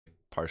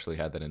partially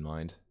had that in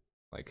mind.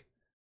 Like,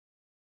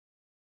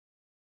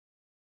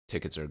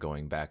 tickets are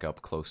going back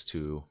up close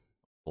to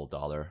full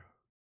dollar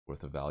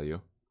worth of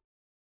value.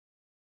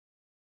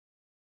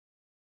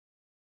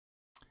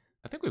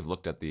 I think we've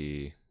looked at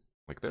the,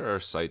 like, there are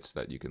sites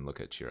that you can look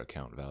at your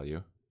account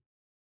value.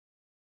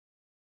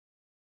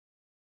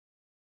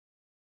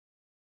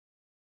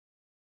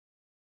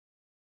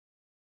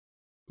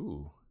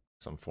 Ooh,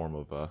 some form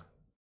of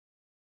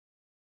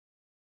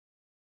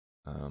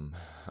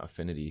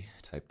affinity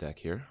type deck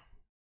here.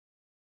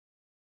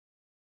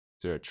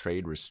 Is there a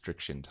trade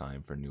restriction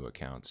time for new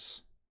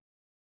accounts?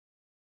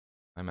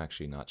 I'm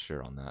actually not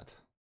sure on that.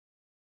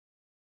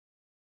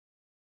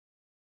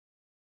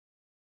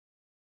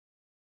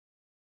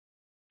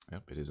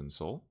 Yep, it is in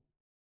Soul.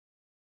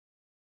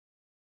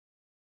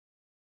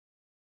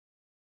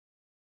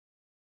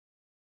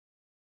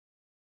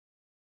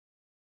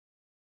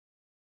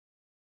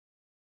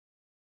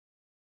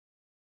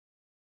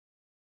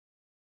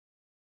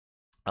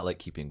 I like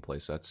keeping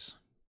playsets.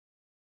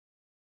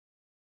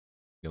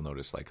 You'll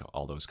notice like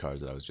all those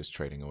cards that I was just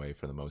trading away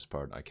for the most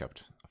part, I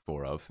kept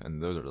 4 of,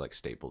 and those are like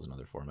staples in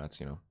other formats,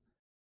 you know.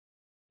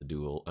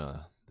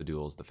 The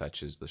duels, the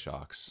fetches, the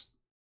shocks,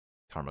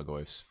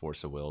 Tarmogoyfs,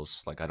 Force of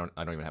Wills. Like I don't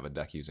even have a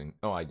deck using.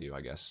 Oh, I do,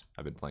 I guess.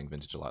 I've been playing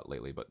Vintage a lot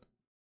lately, but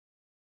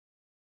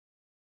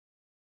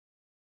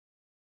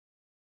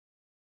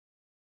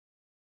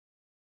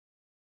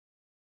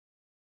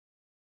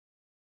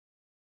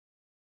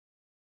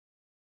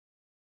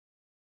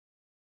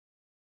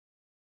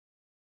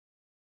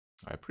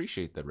I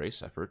appreciate the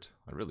race effort.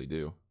 I really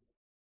do.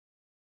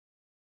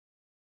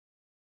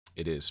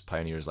 It is.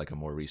 Pioneer is like a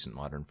more recent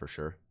modern for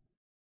sure.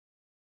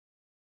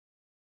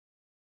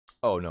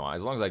 Oh no,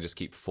 as long as I just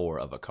keep 4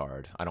 of a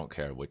card, I don't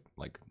care what,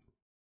 like,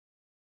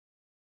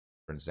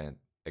 for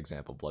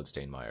example,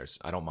 Bloodstained Myers.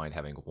 I don't mind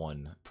having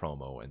 1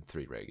 promo and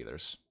 3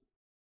 regulars.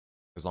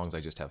 As long as I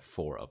just have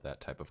 4 of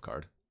that type of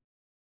card.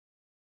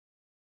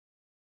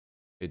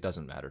 It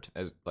doesn't matter.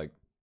 Like,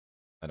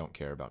 I don't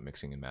care about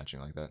mixing and matching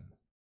like that.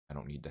 I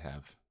don't need to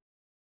have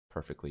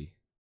perfectly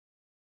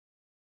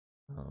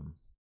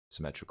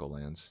symmetrical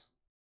lands.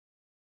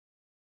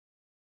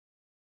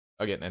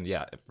 Again, and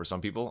yeah, for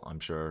some people, I'm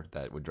sure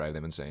that would drive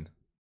them insane.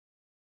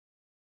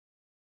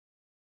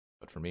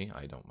 But for me,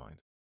 I don't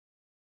mind.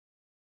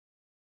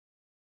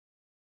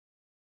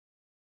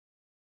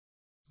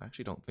 I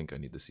actually don't think I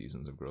need the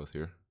Seasons of Growth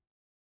here.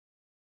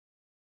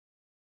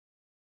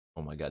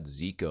 Oh my god,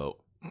 Zico.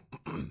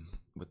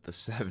 With the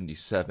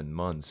 77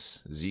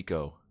 months.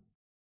 Zico.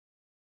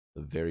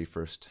 The very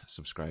first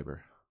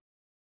subscriber.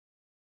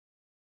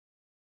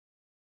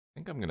 I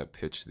think I'm going to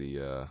pitch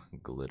the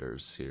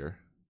glitters here.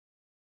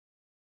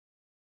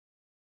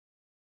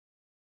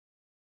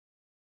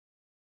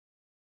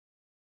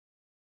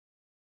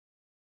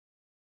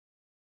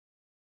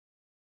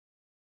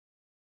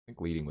 I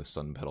think leading with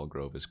Sunpetal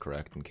Grove is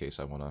correct in case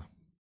I want to,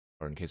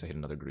 or in case I hit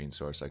another green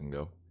source, I can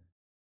go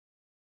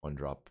 1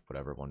 drop,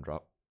 whatever, 1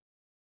 drop.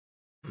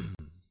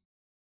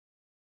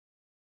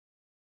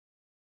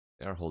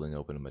 They are holding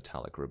open a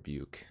Metallic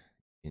Rebuke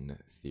in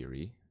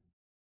theory.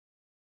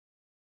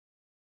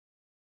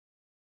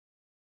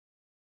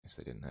 Guess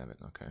they didn't have it,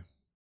 okay.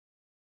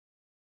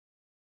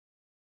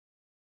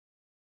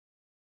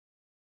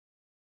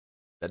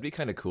 That'd be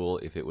kind of cool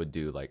if it would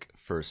do like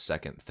first,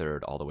 second,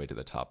 third, all the way to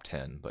the top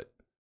 10, but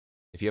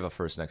if you have a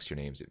first next to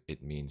your names,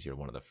 it means you're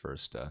one of the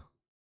first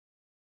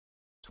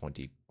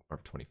 20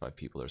 or 25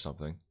 people or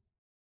something.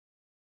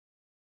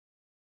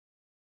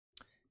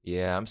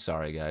 Yeah, I'm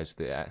sorry, guys.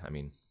 I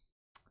mean,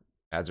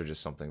 ads are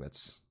just something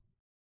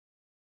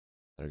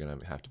they're gonna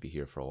have to be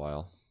here for a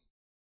while.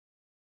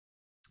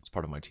 It's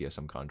part of my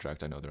TSM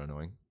contract. I know they're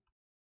annoying.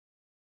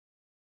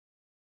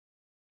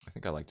 I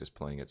think I like just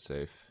playing it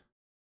safe.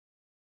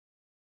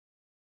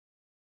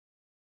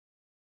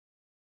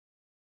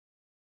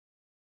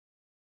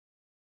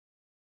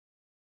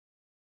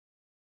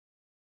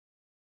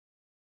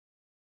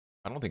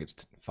 I don't think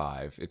it's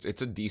 5.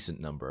 It's a decent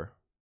number.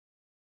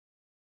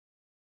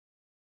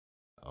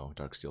 Oh,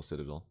 Darksteel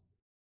Citadel.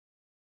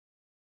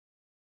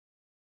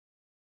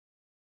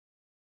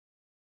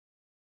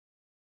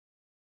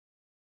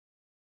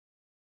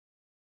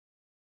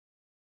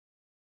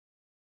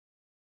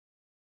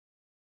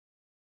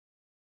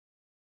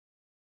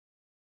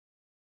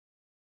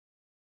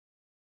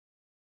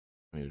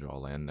 I need to draw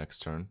land next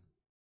turn.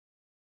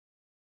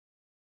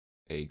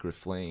 A Gryff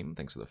Flame,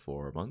 thanks for the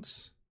 4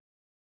 months.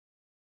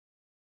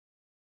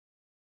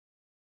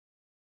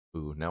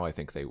 Ooh, now I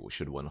think they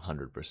should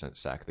 100%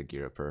 sack the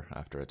Gyripper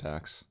after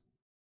attacks.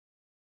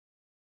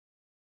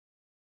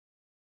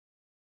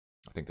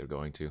 I think they're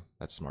going to.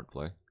 That's smart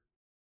play.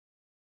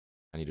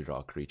 I need to draw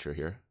a creature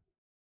here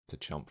to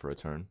chump for a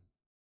turn.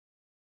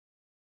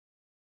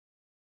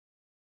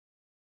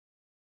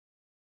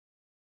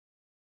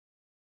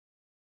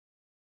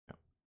 Yep.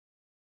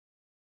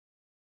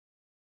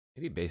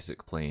 Maybe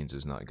basic plains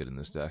is not good in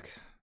this deck.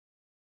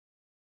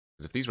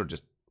 Because if these were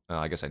just...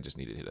 I guess I just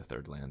needed to hit a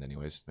 3rd land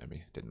anyways. Maybe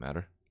it didn't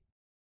matter.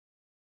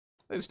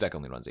 This deck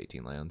only runs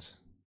 18 lands.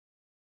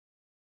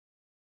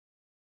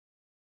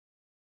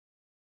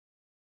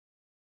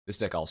 This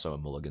deck also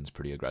mulligans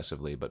pretty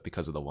aggressively, but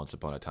because of the Once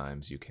Upon a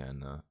Times, you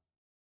can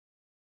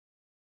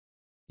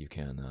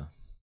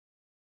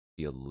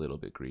be a little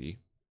bit greedy.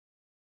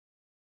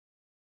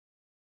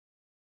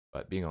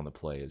 But being on the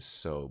play is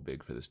so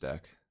big for this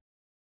deck.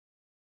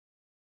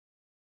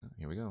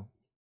 Here we go.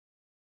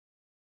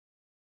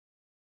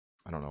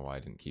 I don't know why I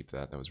didn't keep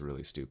that. That was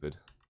really stupid.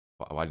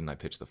 Why didn't I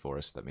pitch the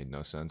forest? That made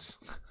no sense.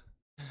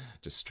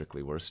 Just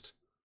strictly worst.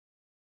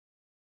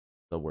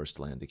 The worst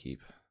land to keep.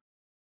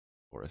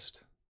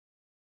 Forest.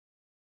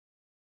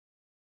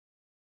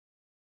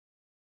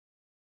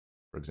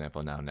 For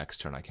example, now next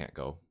turn I can't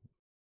go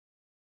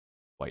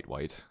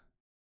white.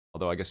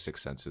 Although I guess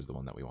Sixth Sense is the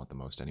one that we want the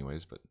most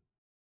anyways, but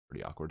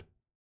pretty awkward.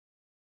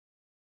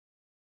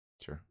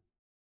 Sure.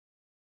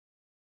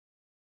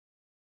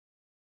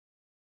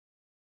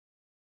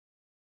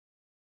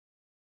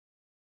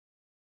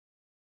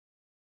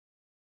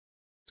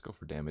 Let's go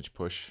for damage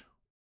push.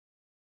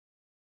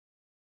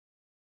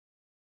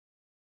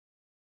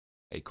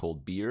 A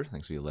cold beer,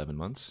 thanks for the 11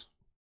 months.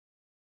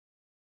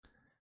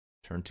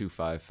 Turn 2,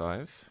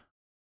 5/5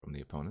 from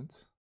the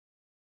opponent.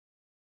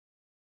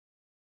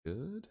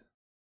 Good.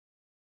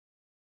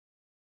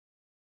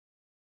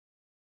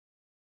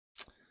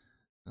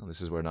 Well,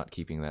 this is where not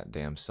keeping that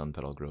damn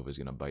Sunpetal Grove is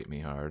going to bite me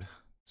hard.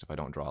 So if I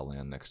don't draw a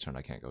land next turn,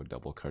 I can't go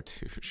double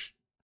Cartouche.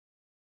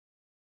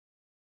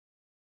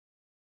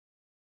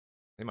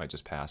 They might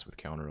just pass with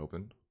counter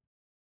open.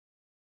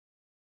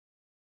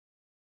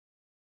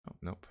 Oh,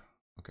 nope.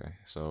 Okay,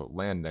 so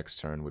land next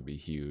turn would be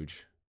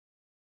huge.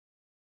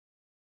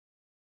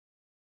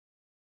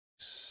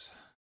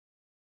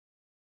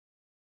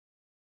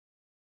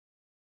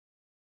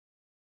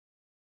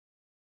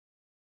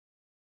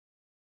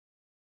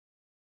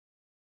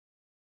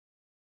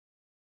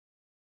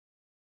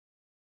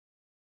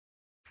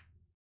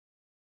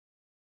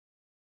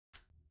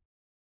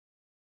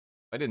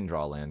 If I didn't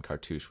draw land,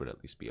 Cartouche would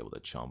at least be able to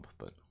chump,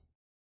 but it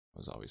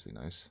was obviously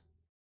nice.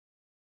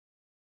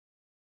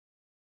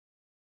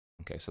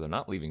 Okay, so they're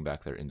not leaving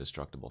back their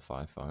indestructible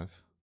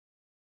 5/5.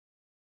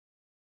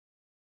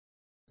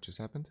 What just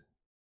happened?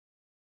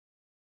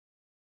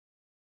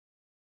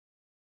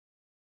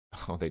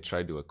 Oh, they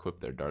tried to equip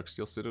their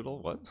Darksteel Citadel?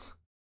 What?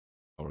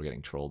 Oh, we're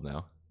getting trolled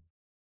now.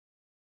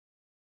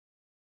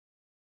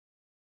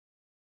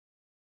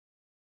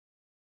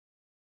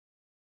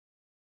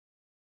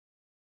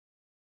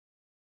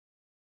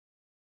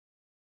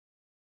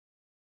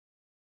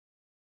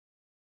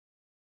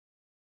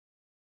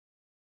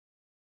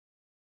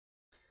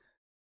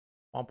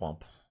 Womp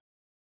womp.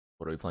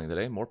 What are we playing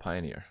today? More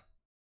Pioneer.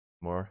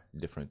 More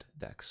different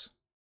decks.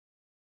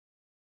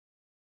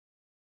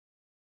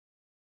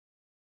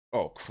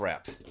 Oh,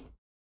 crap.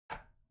 I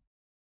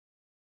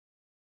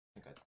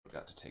think I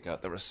forgot to take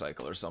out the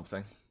recycle or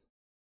something.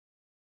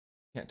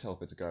 Can't tell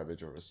if it's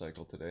garbage or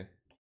recycle today.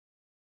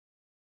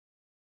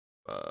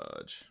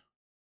 Fudge.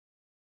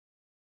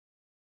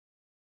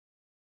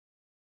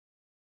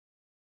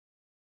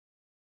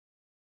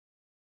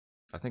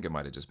 I think it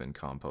might have just been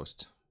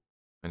compost.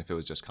 And if it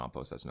was just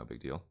compost, that's no big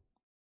deal.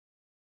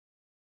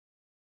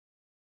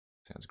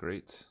 Sounds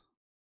great.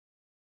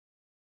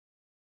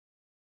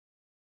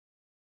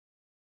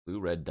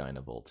 Blue-red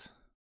Dynavolt.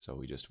 So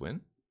we just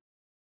win?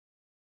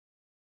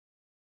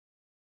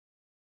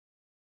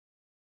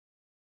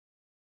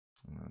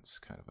 That's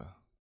kind of a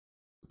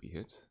loopy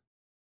hit.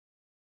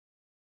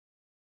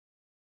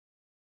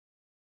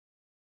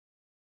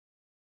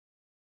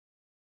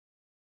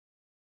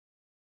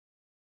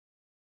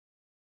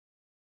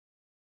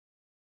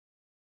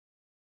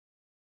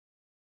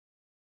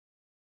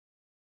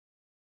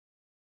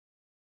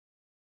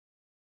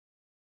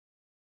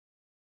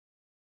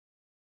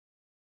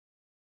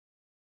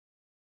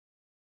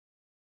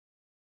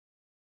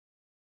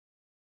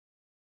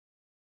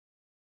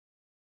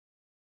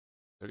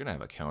 They're going to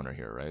have a counter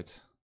here, right?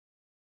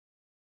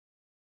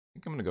 I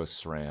think I'm going to go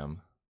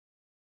Sram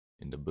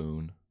into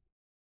Boon.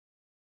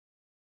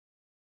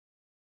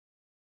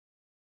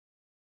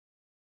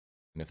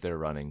 And if they're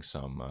running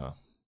some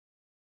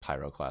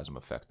Pyroclasm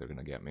effect, they're going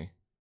to get me.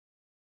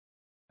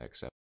 I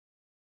accept.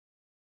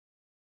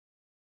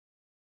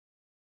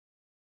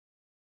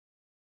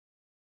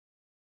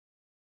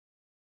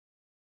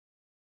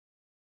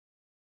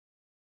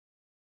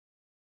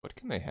 What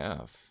can they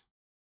have?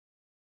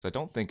 I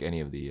don't think any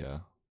of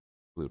the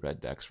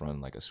blue-red decks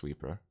run like a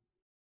sweeper.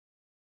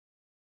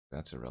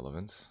 That's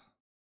irrelevant.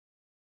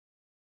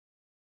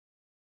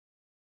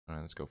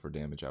 Alright, let's go for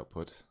damage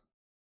output.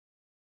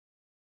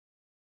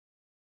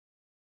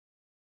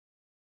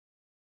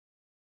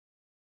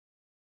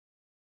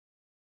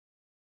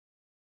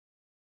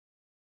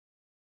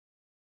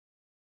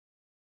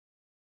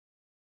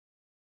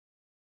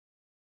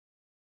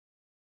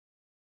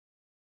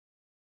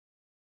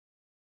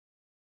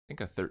 I think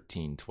a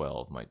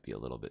 13-12 might be a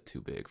little bit too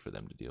big for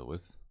them to deal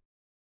with.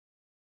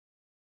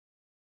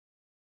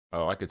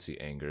 Oh, I could see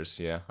Angers,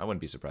 yeah. I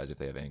wouldn't be surprised if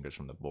they have Angers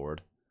from the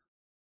board.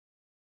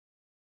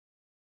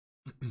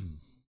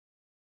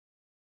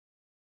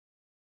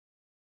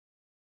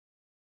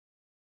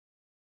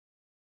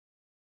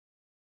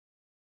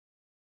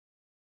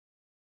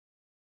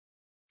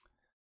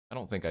 I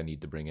don't think I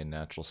need to bring in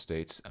natural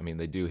states. I mean,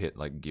 they do hit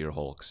like Gear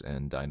Hulks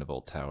and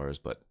Dynavolt towers,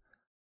 but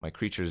my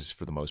creatures,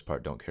 for the most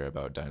part, don't care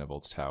about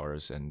Dynavolt's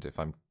towers, and if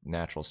I'm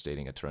natural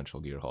stating a Torrential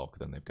Gear Hulk,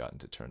 then they've gotten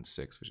to turn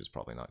 6, which is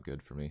probably not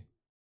good for me.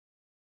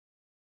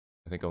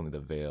 I think only the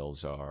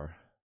Veils are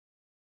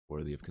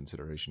worthy of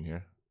consideration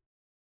here.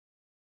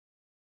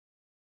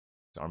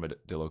 Is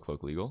Armadillo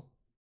Cloak legal?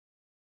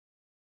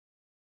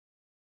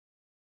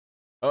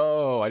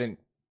 Oh, I didn't...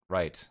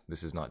 Right,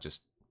 this is not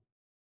just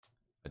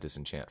a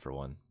disenchant for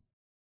one.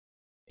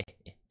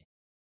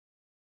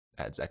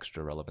 Adds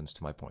extra relevance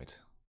to my point.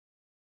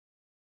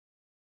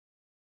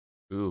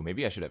 Ooh,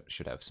 maybe I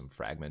should have some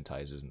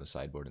Fragmentizes in the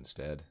sideboard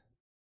instead.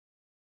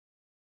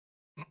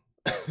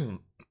 I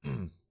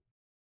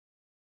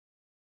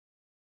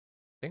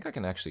think I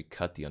can actually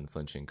cut the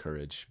Unflinching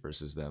Courage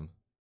versus them.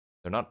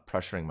 They're not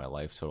pressuring my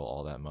life total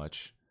all that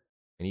much.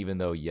 And even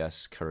though,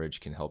 yes, Courage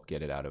can help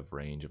get it out of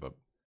range of a...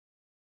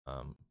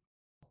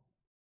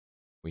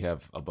 we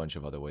have a bunch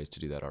of other ways to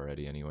do that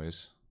already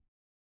anyways.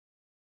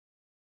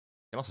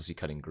 I can also see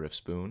cutting Gryff's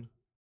Boon,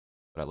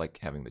 but I like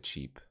having the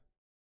cheap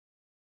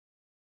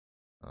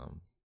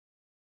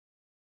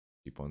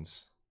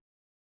ones.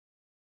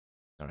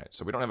 Alright,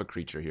 so we don't have a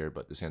creature here,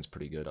 but this hand's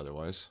pretty good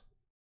otherwise.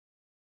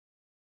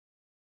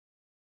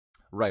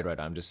 Right,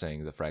 I'm just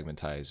saying the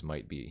Fragmentize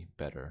might be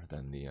better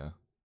than the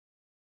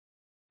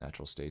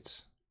natural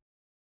states.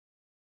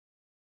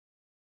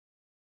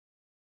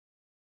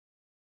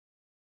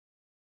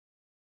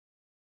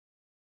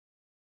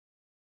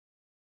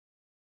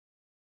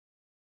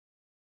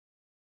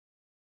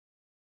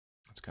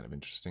 That's kind of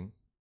interesting.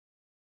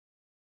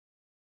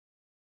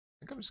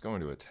 I think I'm just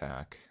going to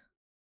attack.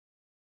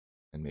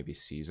 And maybe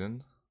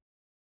Season.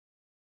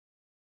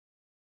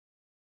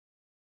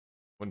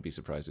 Wouldn't be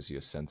surprised to see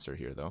a Censor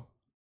here, though.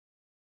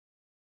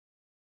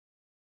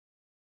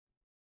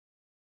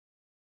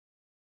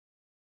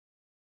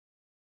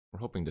 We're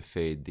hoping to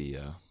fade the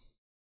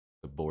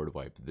board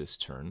wipe this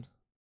turn.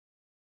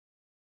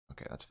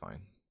 Okay, that's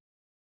fine.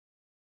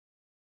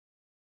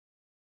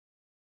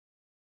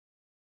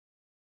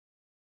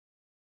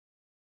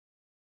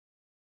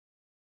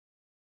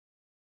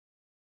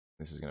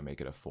 This is going to make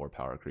it a 4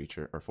 power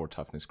creature, or 4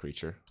 toughness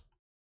creature.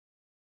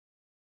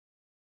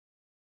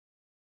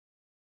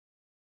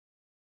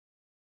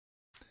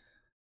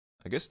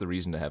 I guess the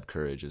reason to have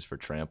Courage is for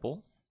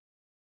trample.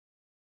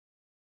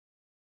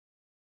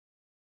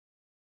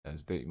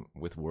 As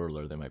with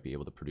Whirler, they might be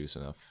able to produce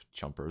enough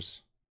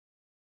chumpers.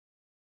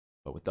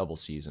 But with Double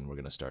Season, we're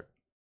going to start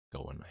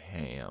going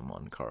ham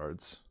on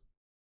cards.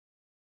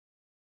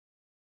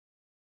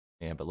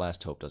 Yeah, but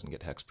Last Hope doesn't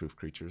get hexproof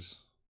creatures.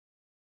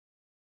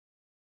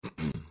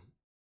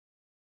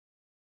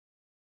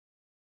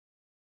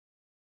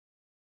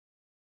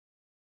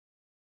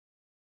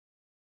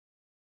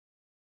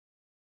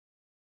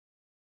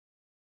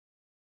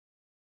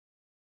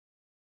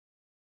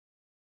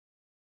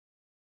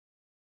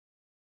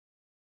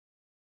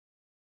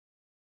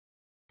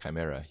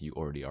 Chimera, you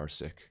already are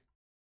sick.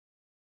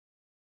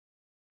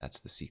 That's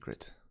the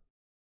secret.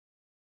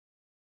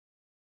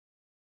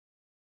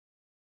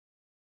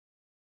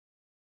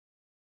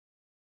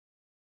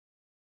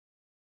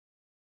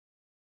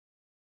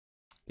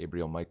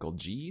 Gabriel Michael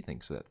G,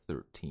 thanks for that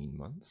 13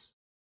 months.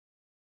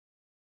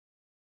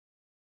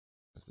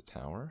 There's the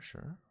tower,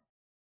 sure.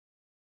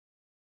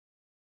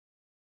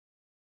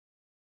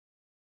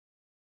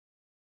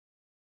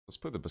 Let's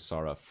play the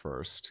Bassara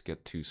first,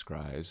 get 2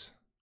 scries,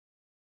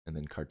 and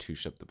then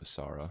cartouche up the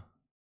Bassara.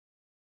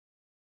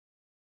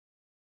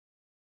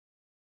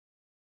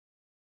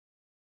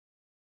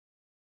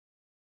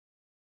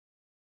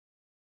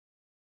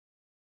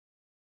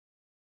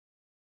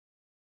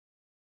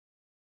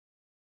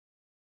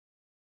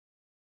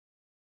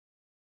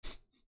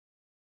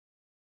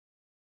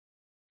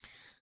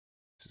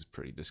 This is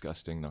pretty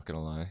disgusting, not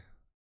gonna lie.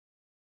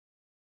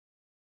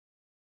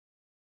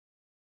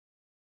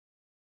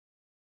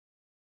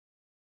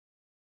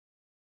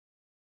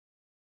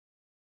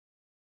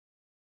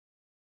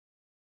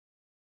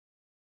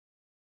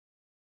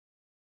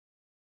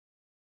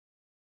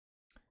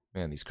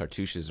 Man, these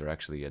cartouches are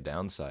actually a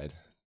downside.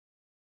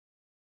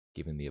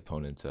 Giving the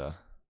opponent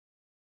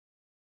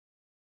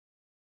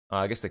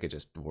I guess they could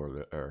just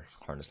or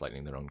Harness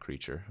Lightning their own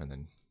creature and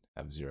then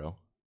have 0.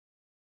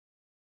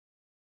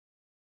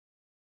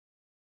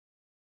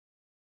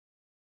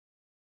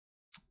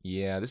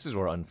 Yeah, this is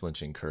where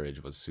Unflinching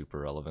Courage was super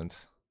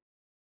relevant.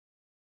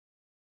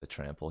 The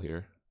trample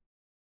here.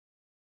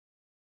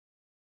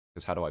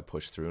 Because how do I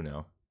push through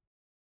now?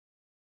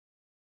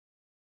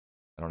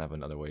 I don't have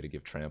another way to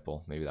give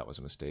trample. Maybe that was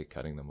a mistake,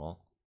 cutting them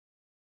all.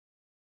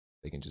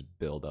 They can just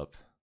build up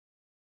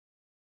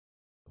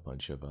a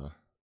bunch of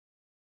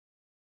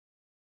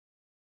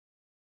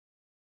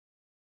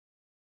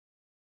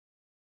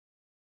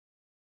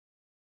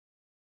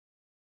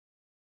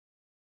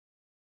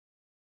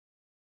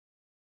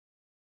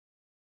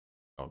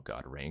oh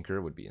god,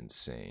 Rancor would be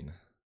insane.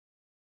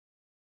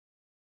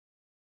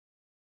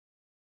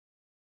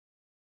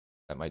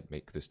 That might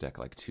make this deck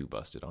like too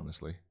busted,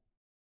 honestly.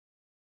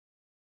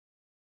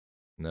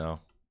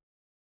 No.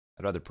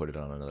 I'd rather put it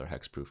on another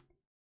hexproof.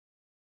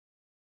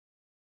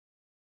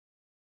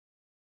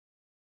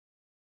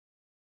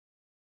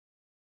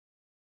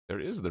 There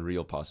is the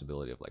real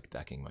possibility of like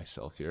decking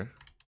myself here.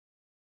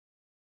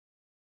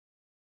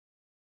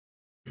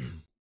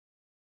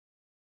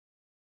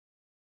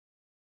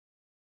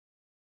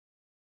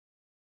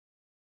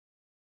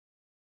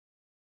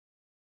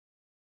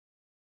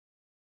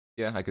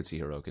 Yeah, I could see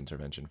heroic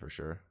intervention for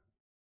sure.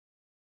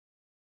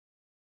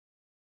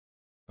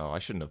 Oh, I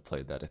shouldn't have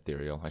played that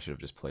ethereal. I should have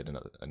just played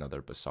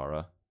another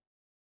Bassara.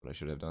 What I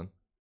should have done.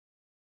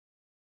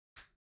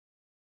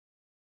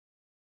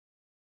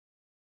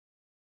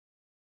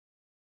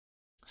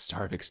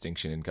 Star of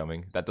Extinction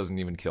incoming. That doesn't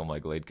even kill my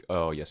Glade.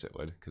 Oh, yes it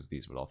would, because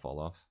these would all fall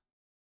off.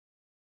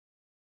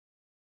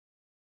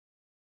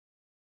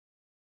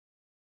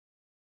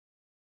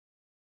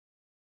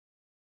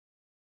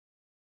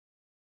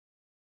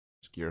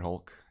 Gear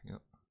Hulk.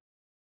 Yep.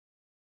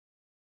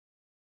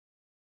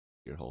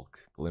 Gear Hulk.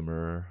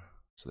 Glimmer.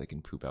 So they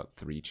can poop out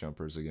 3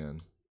 chumpers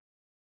again.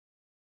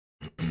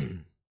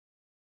 I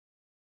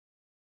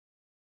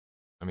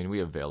mean, we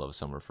have Veil of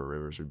Summer for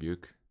River's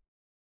Rebuke.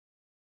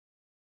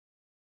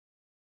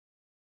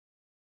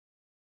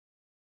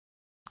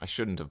 I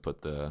shouldn't have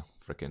put the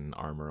frickin'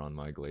 armor on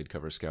my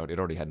Gladecover Scout. It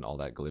already had all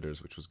that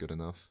glitters, which was good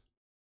enough.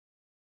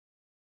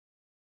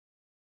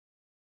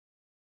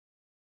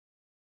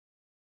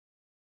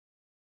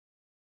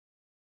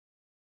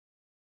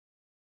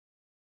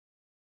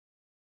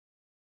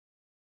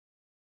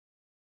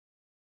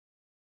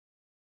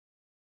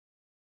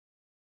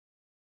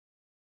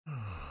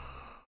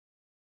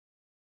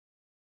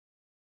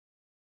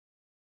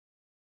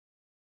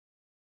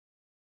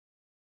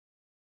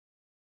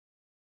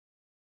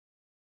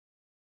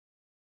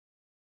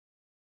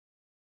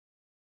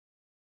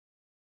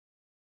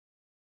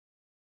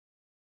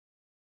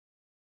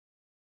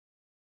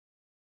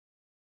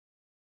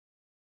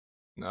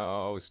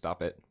 No,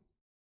 stop it.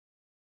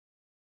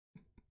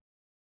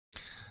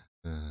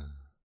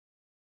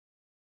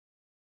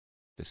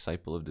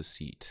 Disciple of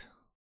Deceit.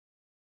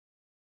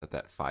 Is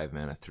that 5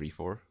 mana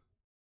 3/4?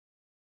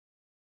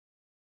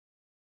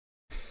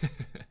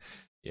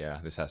 Yeah,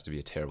 this has to be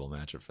a terrible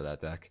matchup for that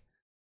deck.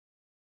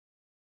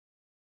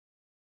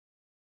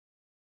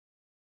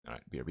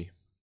 Alright, BRB.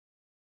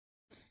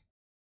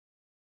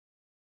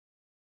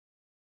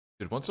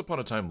 Did Once Upon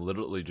a Time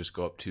literally just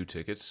go up 2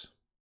 tickets?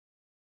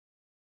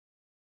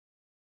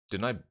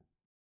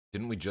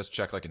 Didn't we just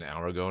check like an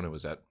hour ago and it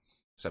was at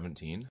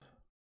 17?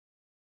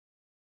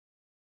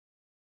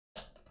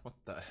 What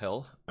the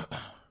hell?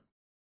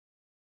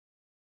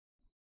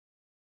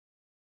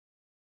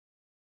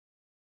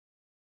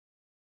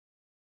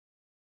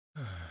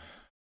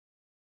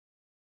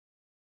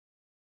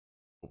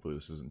 Hopefully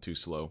this isn't too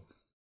slow.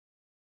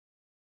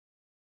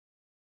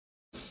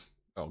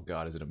 Oh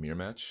god, is it a mirror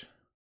match?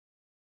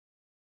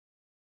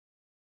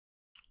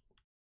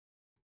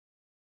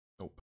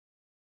 Nope.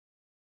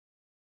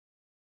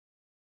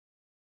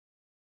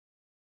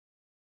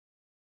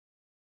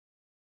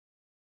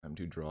 Time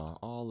to draw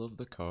all of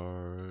the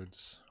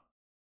cards.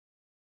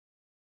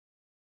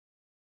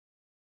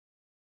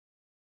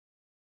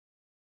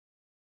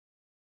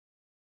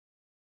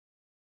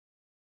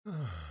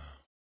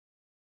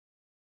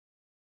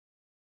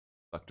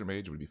 Lector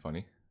Mage would be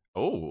funny.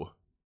 Oh!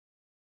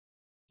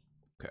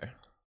 Okay.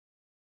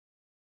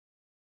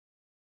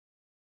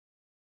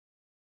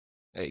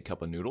 Hey,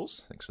 cup of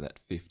noodles. Thanks for that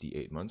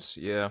 58 months.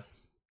 Yeah.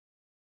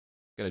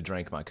 Gotta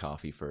drink my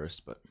coffee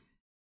first, but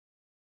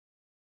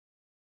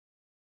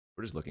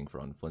we're just looking for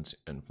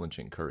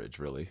unflinching courage,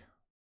 really.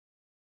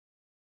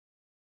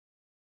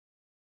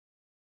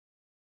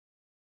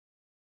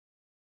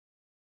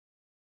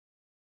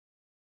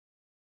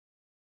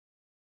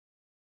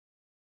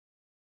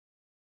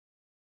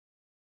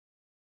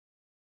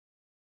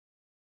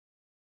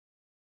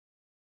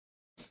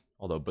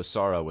 Although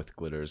Bassara with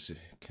glitters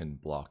can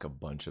block a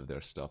bunch of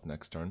their stuff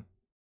next turn.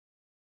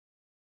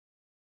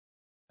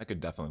 I could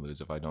definitely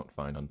lose if I don't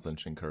find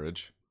Unflinching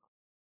Courage.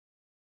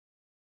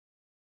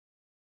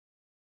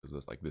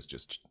 Because like this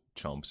just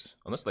chumps.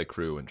 Unless they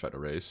crew and try to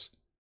race.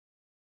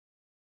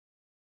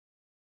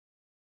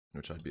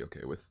 Which I'd be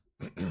okay with.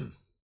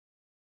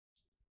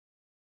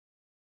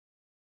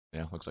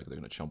 Yeah, looks like they're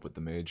going to chump with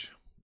the mage.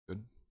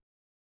 Good.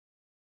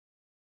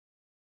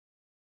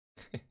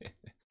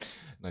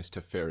 Nice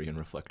Teferi and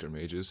Reflector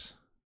mages.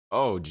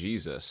 Oh,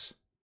 Jesus.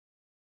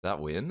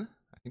 That win?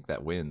 I think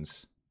that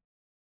wins.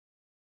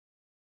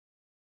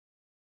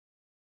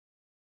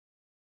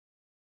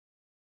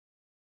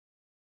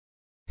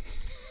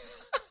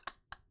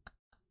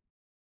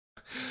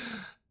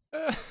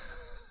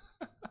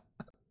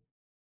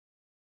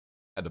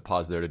 Had to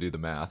pause there to do the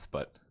math,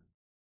 but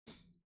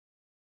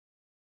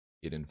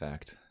it in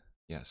fact,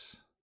 yes.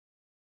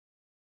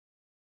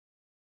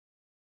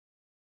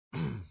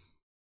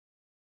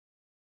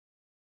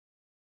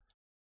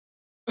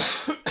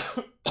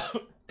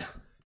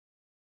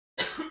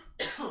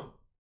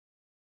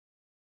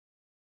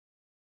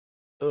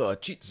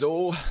 Cheat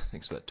Zo,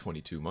 thanks for that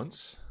 22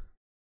 months.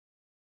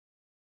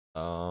 I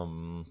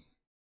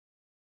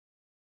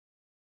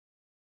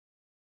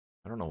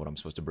don't know what I'm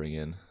supposed to bring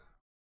in.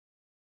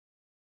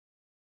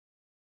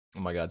 Oh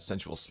my god,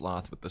 Sensual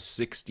Sloth with the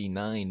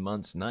 69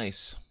 months.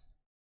 Nice.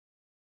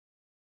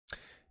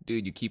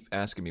 Dude, you keep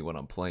asking me what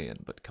I'm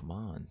playing, but come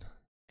on.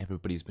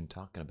 Everybody's been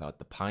talking about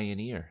the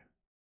Pioneer.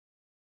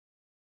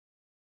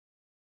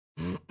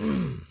 It's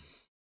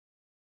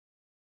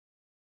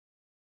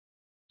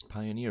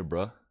Pioneer,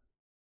 bruh.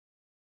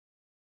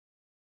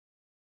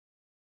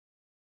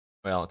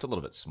 Well, it's a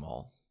little bit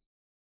small.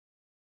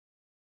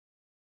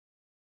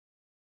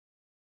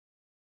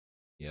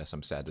 Yes,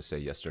 I'm sad to say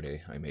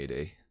yesterday I made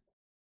a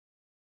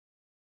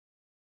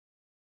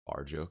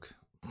bar joke.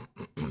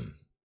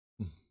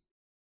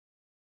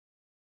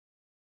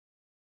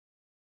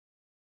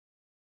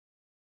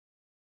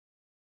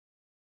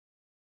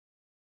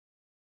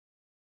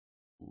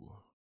 Ooh.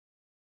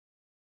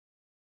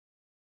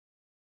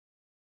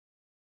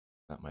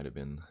 That might have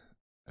been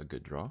a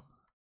good draw.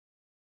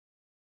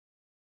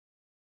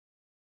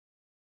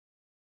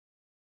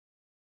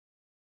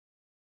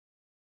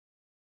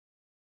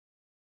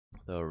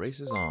 The race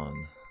is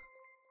on.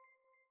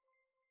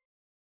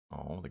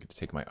 Oh, they get to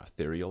take my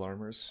Ethereal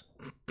Armors.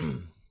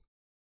 Got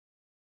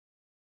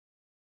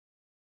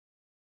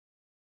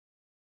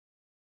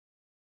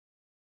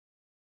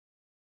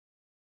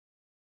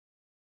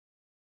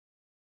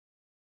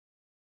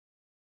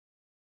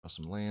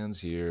some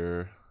lands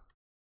here.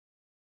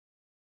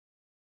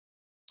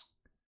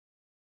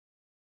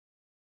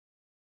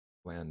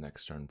 Land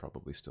next turn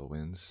probably still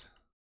wins.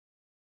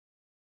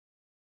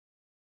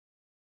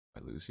 I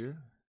lose here.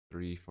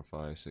 3, 4,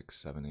 5, 6,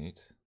 7,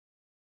 8.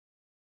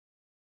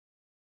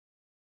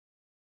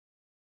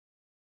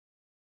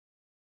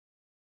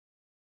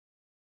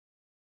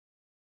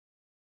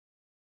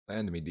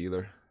 Land me,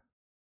 dealer.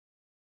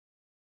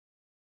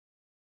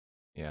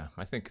 Yeah,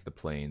 I think the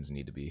planes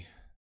need to be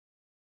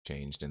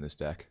changed in this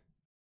deck.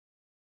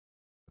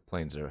 The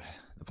planes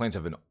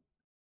have been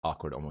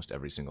awkward almost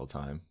every single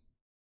time.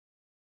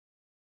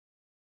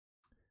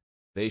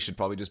 They should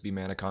probably just be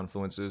Mana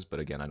Confluences, but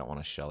again, I don't want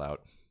to shell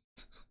out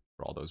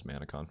for all those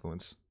Mana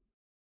Confluence.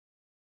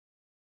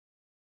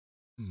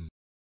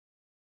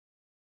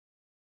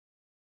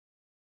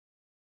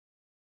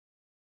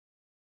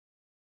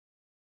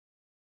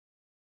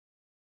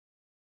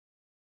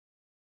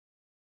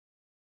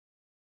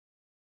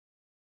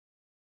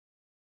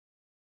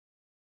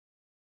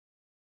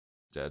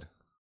 Dead.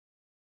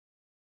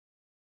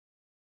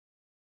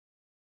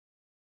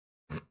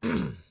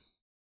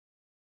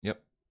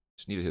 Yep.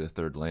 Just need to hit a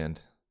third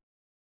land.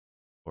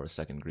 Or a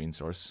second green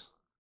source.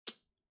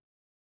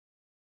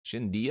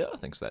 Shindia,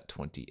 thanks for that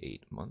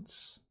 28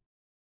 months.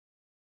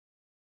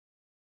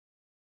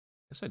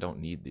 Guess I don't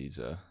need these,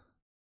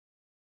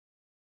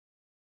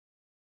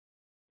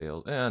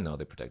 failed. No,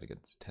 they protect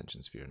against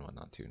Tension Sphere and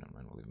whatnot too. Never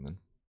mind, we'll leave them in.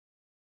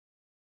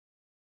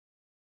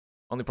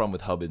 Only problem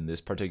with Hub in this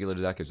particular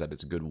deck is that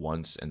it's good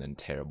once and then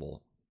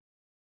terrible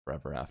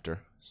forever after,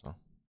 so.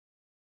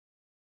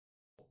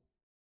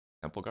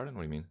 Temple Garden?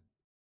 What do you mean?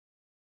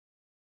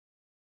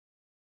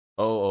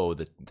 Oh,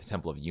 the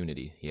Temple of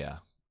Unity, yeah.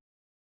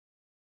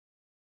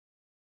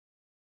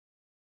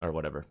 Or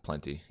whatever,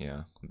 plenty,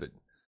 yeah.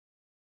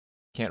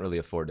 Can't really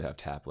afford to have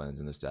tap lands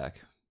in this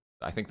deck.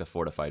 I think the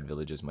Fortified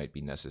Villages might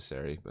be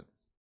necessary, but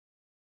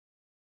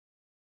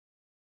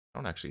I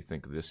don't actually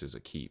think this is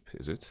a keep,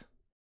 is it?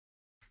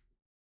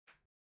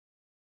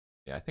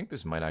 Yeah, I think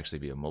this might actually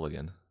be a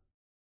mulligan.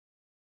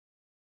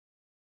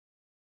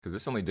 Because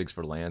this only digs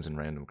for lands and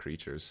random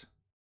creatures.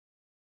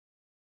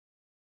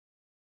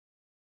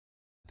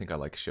 I think I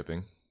like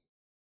shipping.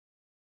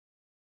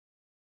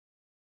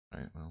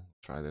 Alright, well,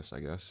 try this, I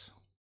guess.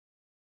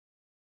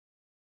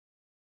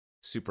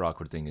 Super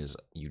awkward thing is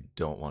you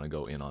don't want to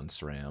go in on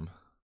Sram.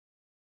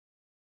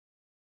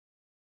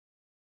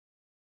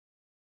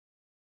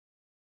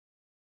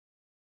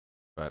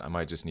 But I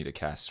might just need to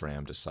cast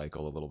Sram to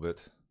cycle a little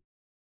bit.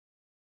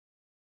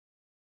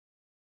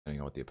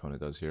 Depending on what the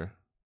opponent does here.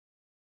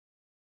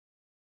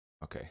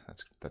 Okay,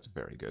 that's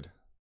very good.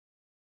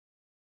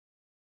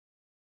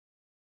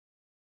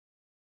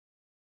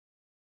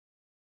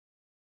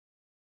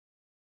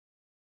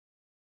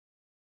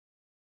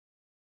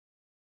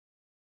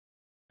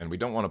 And we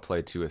don't want to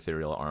play 2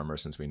 Ethereal Armor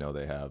since we know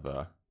they have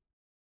what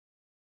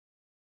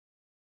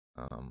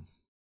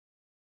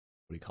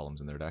do you call them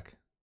in their deck?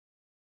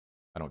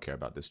 I don't care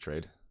about this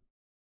trade.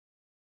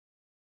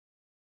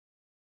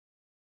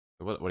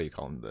 What do you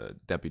call them? The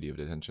Deputy of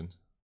Detention.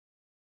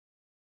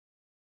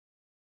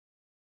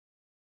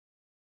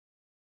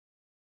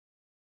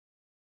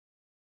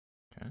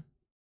 Okay.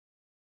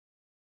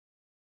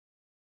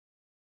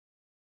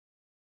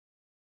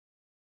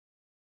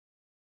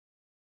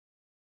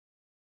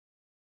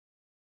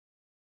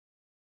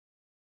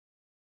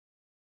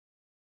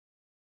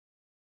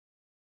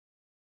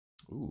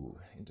 Ooh,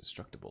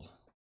 indestructible.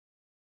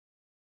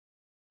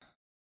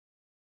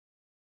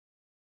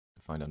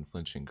 Find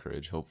Unflinching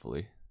Courage,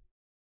 hopefully.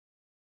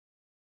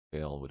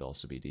 Fail would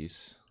also be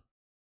decent.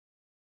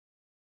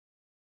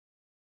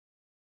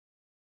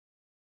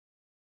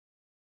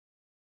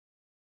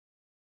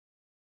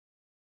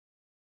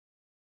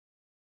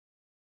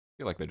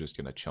 feel like they're just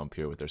gonna chump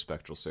here with their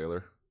Spectral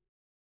Sailor.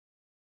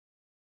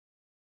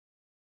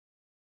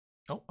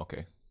 Oh,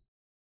 okay.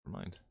 Never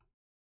mind.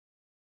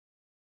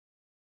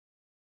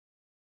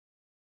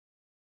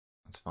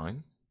 That's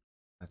fine.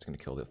 That's gonna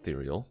kill the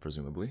Ethereal,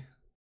 presumably.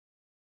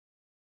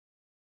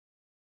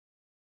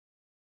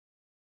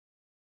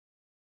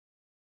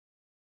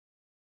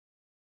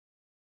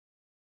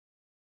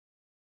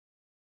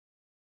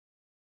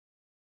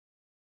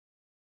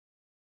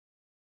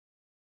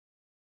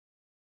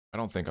 I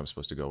don't think I'm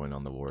supposed to go in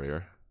on the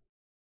warrior.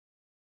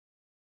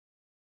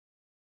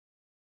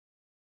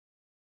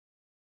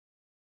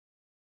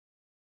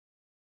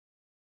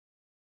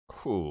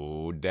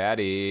 Ooh,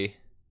 daddy. Is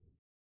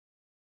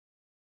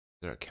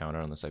there a counter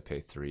unless I pay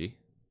 3?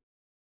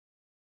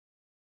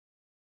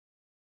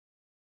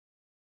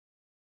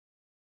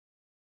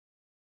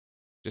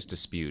 Just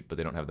dispute, but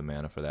they don't have the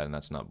mana for that, and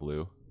that's not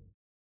blue.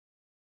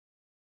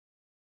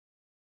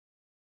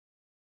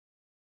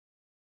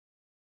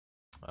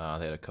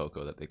 They had a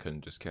Coco that they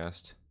couldn't just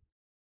cast.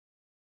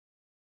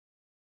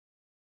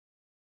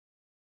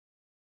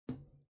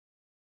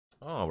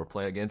 Oh, we're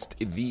playing against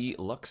the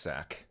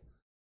Luxac.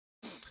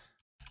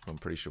 I'm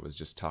pretty sure was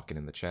just talking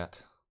in the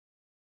chat.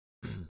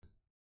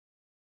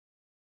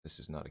 This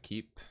is not a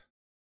keep.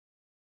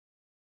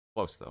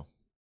 Close, though.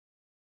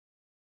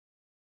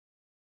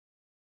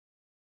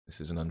 This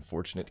is an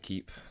unfortunate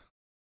keep.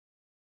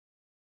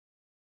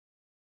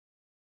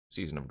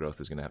 Season of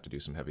Growth is going to have to do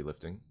some heavy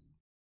lifting.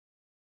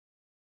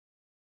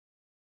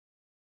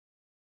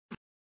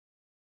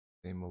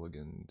 They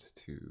mulliganed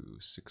to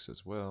 6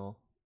 as well.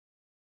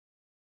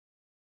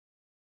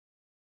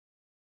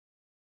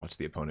 Watch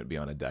the opponent be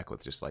on a deck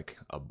with just like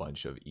a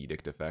bunch of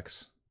edict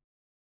effects.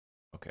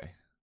 Okay.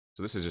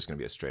 So this is just going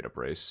to be a straight up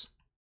race.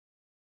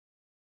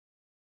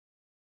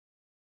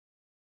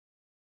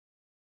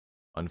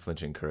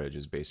 Unflinching Courage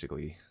is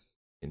basically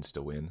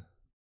insta-win.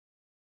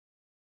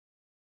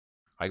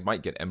 I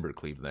might get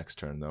Embercleave next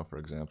turn though, for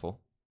example.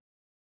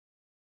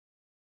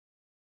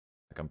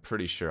 Like I'm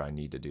pretty sure I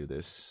need to do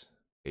this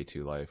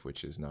A2 life,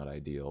 which is not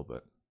ideal,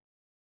 but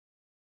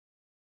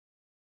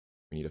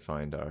we need to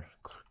find our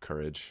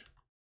courage.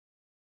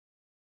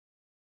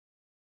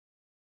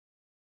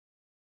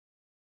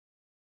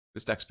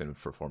 This deck's been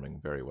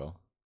performing very well.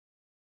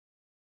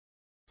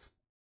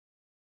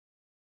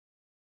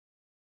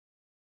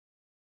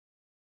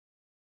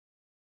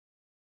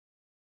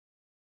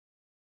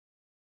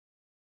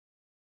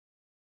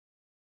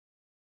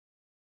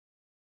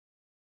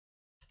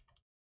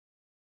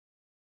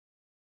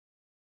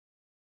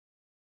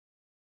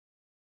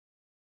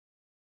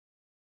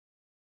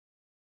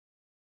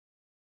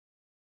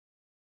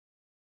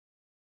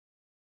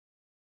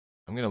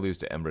 I'm going to lose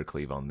to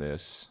Embercleave on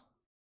this.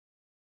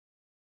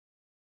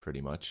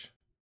 Pretty much.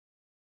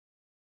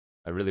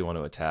 I really want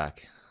to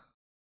attack.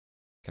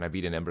 Can I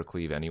beat an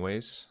Embercleave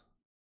anyways?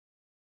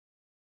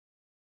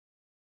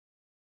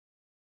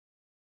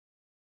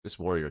 This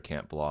warrior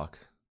can't block.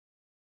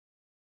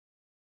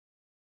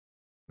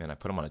 Man, I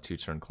put him on a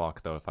 2-turn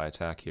clock though if I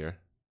attack here.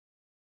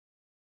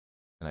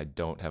 And I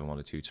don't have him on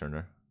a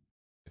 2-turner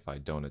if I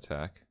don't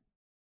attack.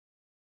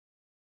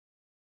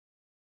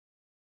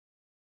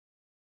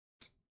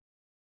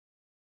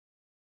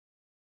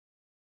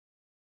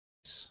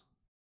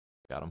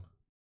 Got him.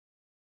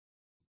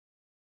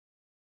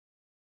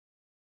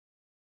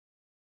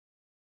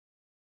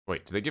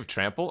 Wait, do they give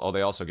trample? Oh,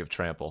 they also give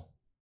trample.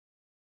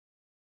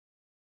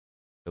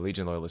 The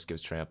Legion Loyalist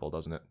gives trample,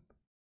 doesn't it?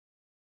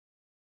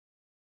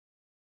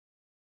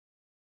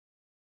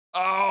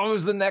 Oh, it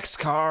was the next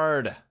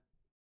card.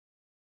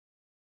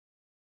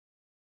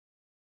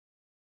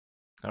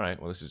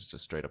 Alright, well this is just a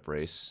straight up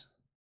race.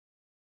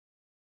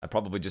 I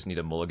probably just need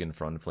a mulligan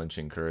for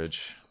Unflinching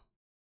Courage.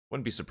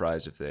 Wouldn't be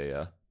surprised if they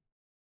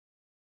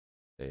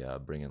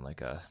bring in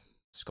like a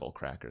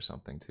Skullcrack or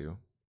something too.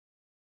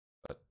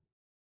 But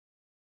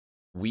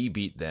we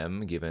beat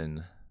them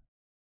given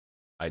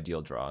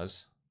ideal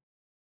draws.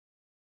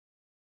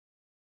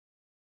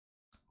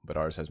 But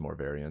ours has more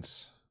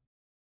variance.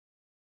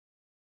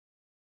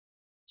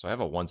 So I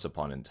have a Once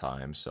Upon in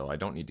Time, so I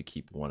don't need to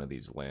keep one of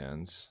these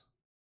lands.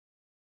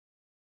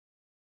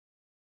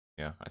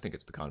 Yeah, I think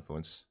it's the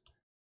Confluence.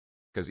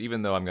 Because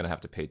even though I'm going to have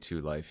to pay 2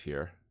 life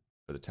here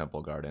for the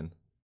Temple Garden,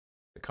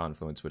 the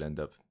Confluence would end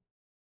up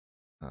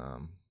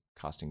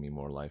costing me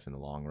more life in the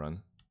long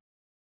run.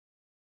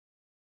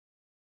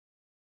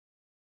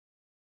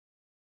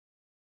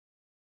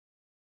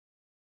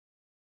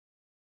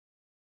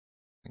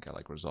 I think I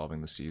like resolving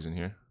the season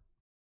here.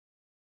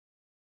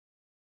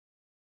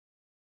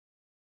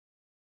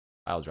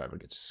 Pile Driver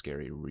gets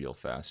scary real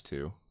fast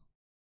too.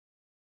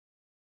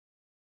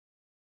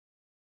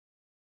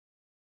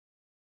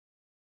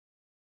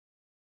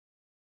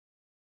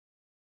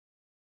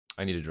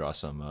 I need to draw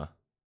some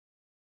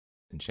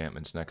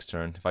enchantments next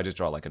turn. If I just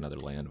draw like another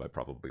land, I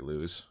probably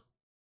lose.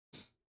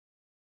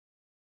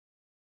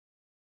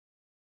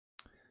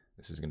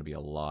 This is going to be a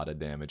lot of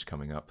damage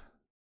coming up.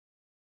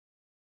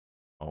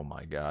 Oh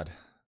my god.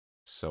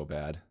 So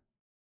bad.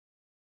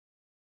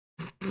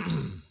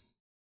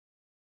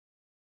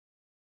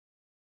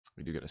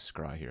 We do get a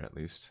scry here at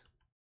least.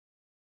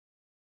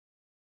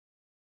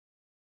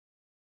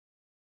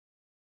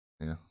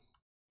 Yeah,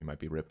 he might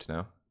be ripped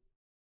now.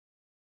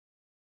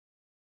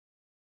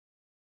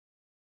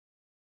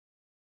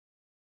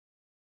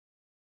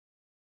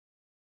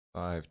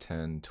 5,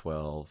 10,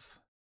 12,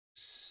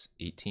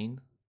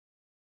 18.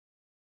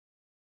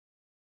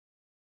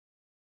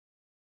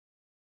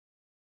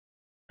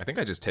 I think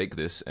I just take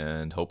this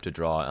and hope to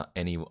draw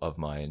any of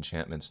my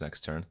enchantments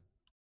next turn.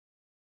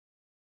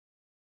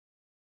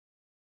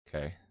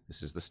 Okay,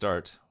 this is the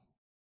start.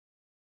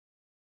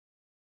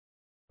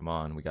 Come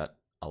on, we got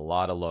a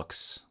lot of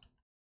looks.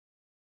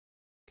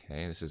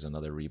 Okay, this is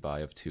another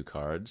rebuy of 2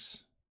 cards.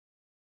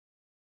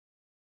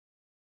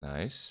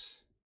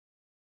 Nice.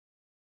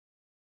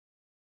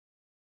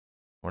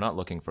 We're not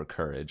looking for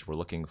courage, we're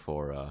looking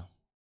for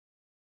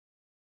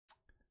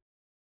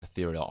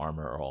Ethereal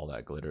Armor or all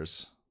that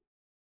glitters.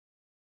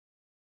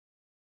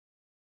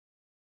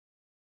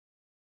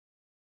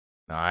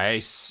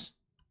 Nice.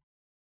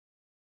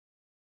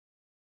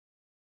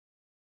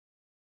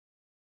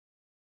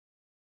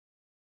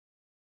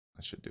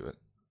 That should do it.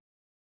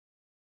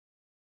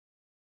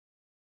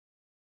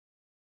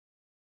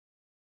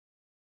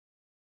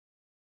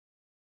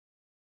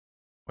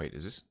 Wait,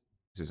 is this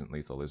isn't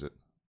lethal, is it?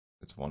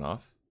 It's 1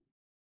 off.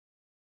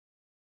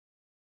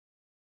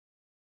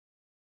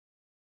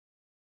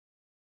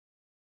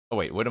 Oh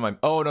wait, what am I?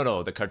 Oh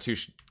no, the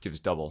cartouche gives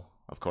double,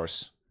 of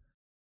course.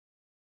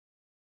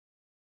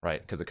 Right,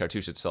 because the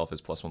cartouche itself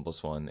is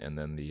 +1/+1, and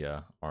then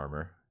the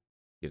armor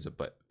gives a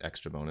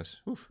extra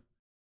bonus. Oof.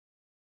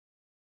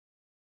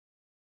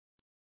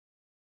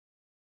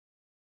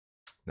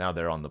 Now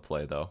they're on the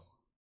play though.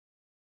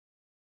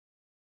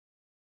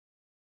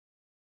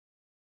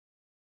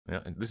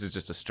 Yeah, and this is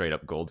just a straight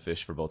up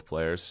goldfish for both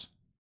players.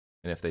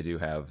 And if they do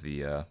have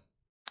the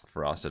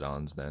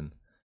Ferocidons, then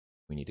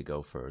we need to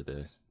go for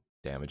the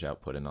damage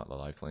output and not the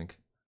lifelink.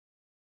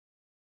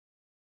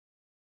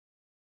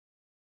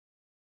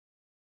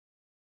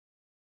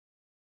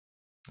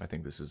 I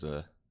think this is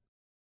a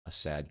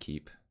sad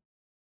keep.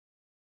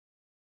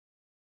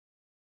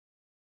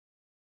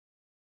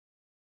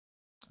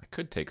 I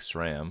could take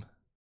Sram.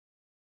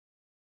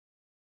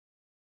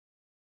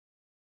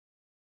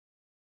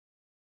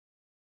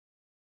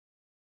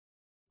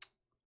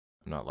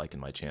 I'm not liking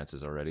my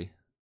chances already.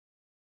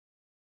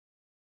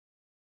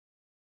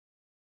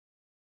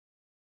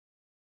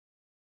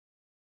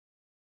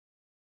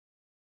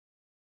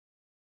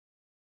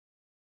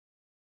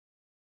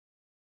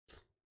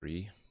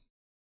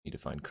 Need to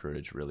find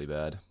courage really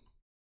bad.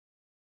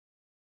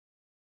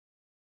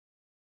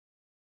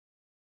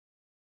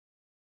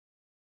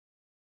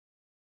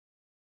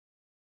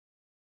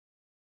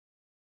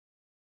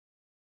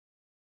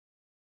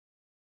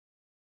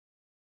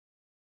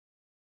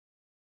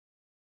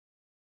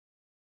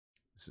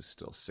 This is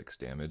still 6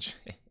 damage.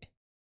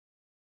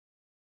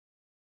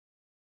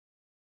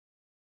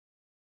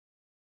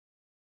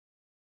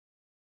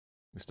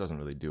 This doesn't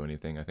really do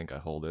anything. I think I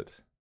hold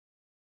it.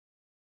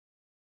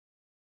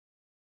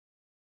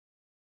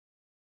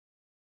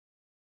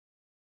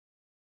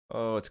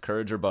 Oh, it's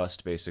courage or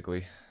bust,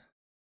 basically.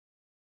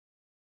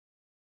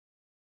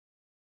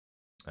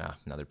 Ah,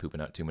 now they're pooping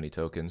out too many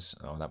tokens.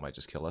 Oh, that might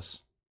just kill us.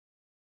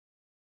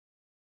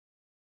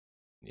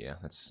 Yeah,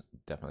 that's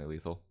definitely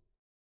lethal.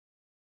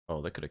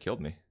 Oh, that could have killed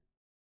me.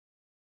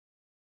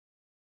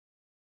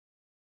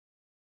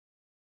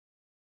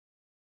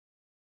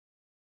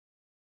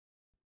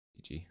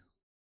 GG.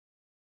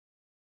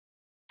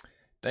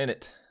 Dang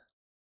it.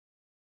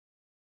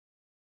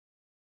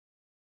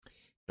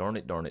 Darn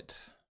it, darn it.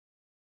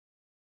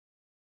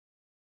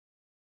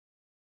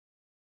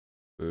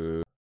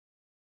 Boo.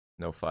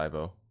 No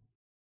 5-0.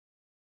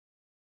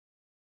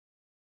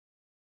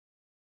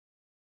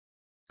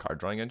 Card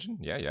drawing engine?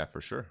 Yeah,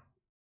 for sure.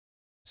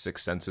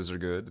 6 senses are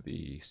good.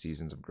 The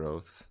Seasons of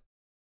Growth.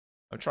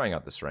 I'm trying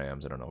out the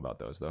Srams. I don't know about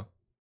those, though.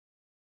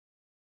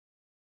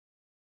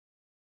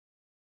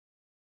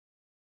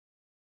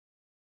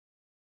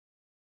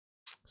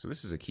 So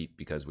this is a keep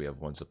because we have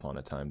Once Upon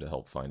a Time to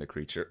help find a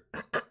creature.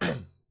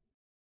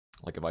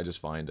 Like if I just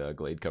find a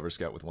Gladecover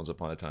Scout with Once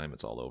Upon a Time,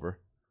 it's all over.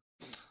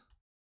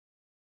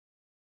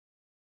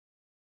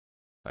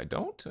 If I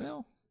don't,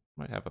 well,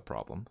 might have a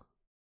problem.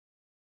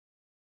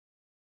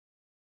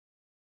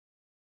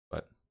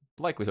 But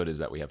the likelihood is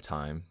that we have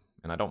time,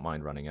 and I don't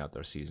mind running out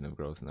their Season of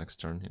Growth next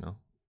turn, you know?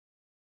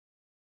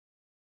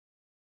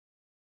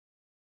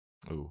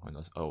 Ooh,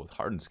 oh, with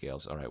Hardened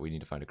Scales. Alright, we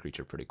need to find a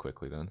creature pretty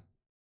quickly then.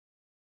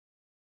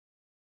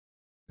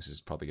 This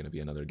is probably going to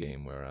be another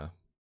game where,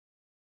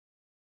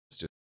 it's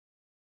just...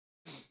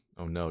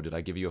 Oh no, did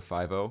I give you a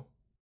 5-0?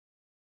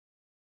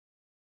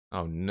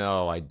 Oh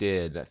no, I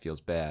did. That feels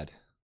bad.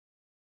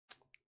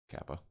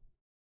 Kappa.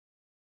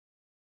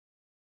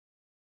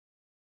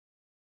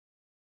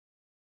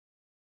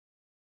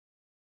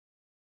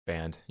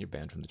 Banned. You're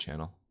banned from the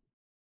channel.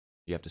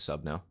 You have to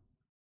sub now.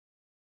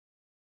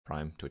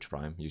 Prime, Twitch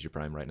Prime. Use your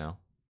Prime right now.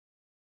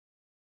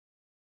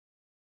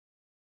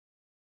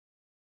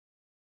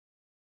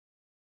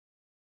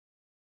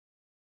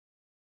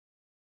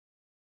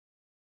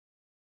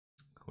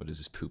 What is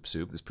this poop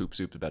soup? This poop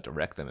soup is about to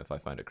wreck them if I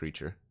find a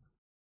creature.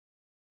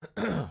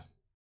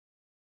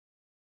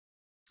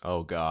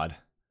 Oh god.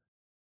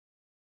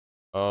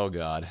 Oh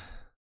god.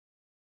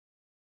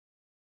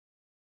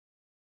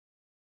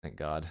 Thank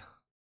god.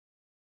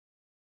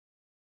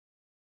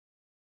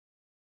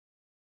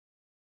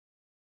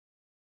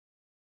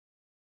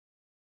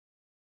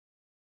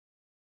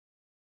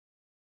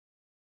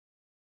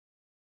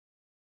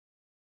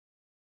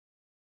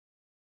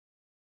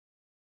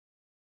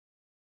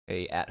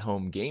 Hey,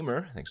 at-home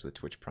gamer, thanks for the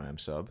Twitch Prime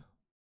sub.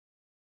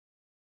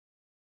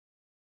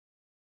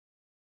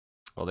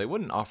 Well, they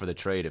wouldn't offer the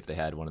trade if they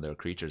had one of their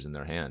creatures in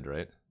their hand,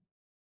 right?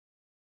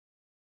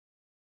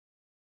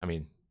 I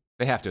mean,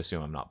 they have to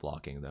assume I'm not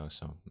blocking, though,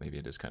 so maybe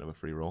it is kind of a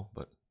free roll,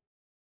 but...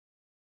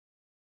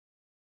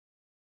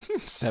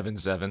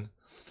 7/7.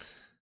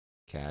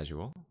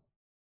 Casual. I'm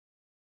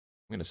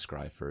gonna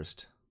scry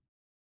first.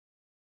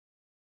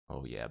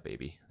 Oh yeah,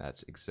 baby.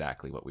 That's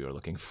exactly what we were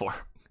looking for.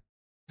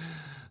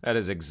 That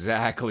is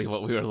exactly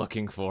what we were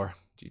looking for.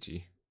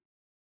 GG.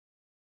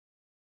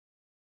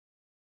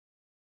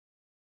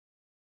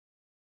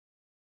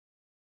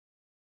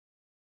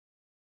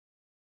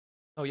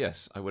 Oh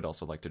yes, I would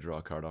also like to draw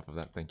a card off of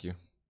that, thank you.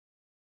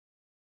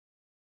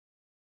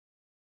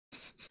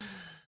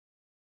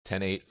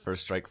 10/8,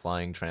 first strike,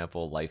 flying,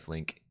 trample,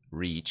 lifelink,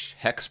 reach,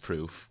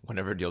 hexproof.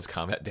 Whenever it deals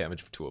combat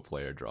damage to a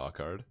player, draw a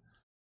card.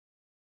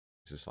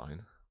 This is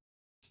fine.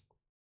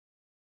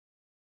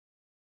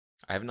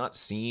 I have not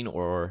seen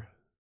or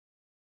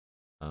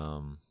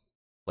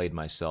played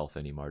myself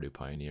any Mardu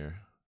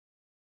Pioneer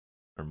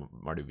or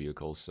Mardu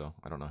vehicles, so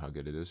I don't know how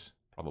good it is.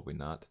 Probably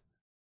not.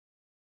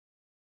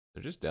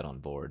 They're just dead on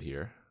board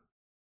here.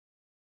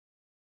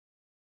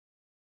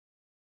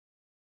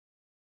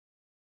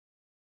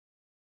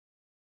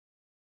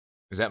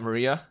 Is that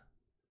Maria?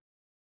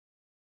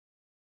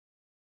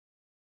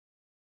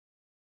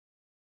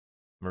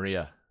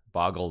 Maria,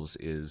 Boggles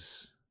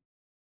is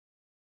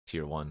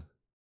tier 1.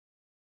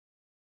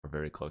 We're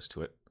very close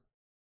to it.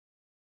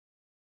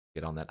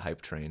 Get on that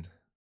hype train.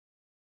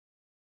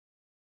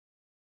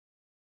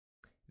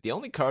 The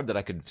only card that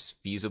I could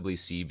feasibly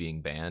see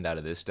being banned out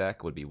of this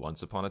deck would be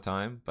Once Upon a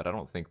Time, but I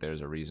don't think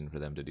there's a reason for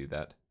them to do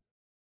that.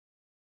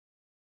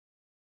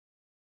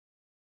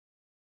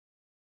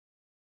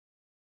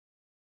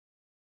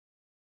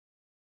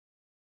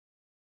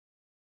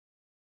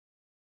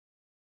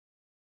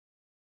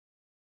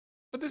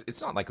 But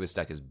it's not like this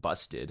deck is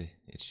busted.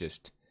 It's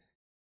just,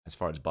 as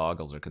far as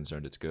Boggles are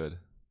concerned, it's good.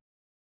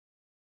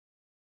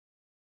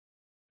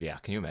 Yeah,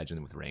 can you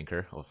imagine with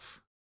Rancor?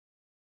 Oof.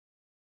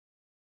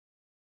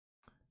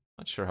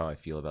 Not sure how I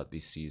feel about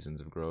these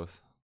Seasons of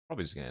Growth.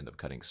 Probably just going to end up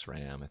cutting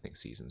Sram. I think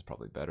Season's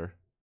probably better.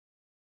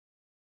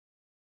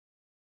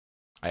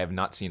 I have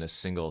not seen a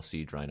single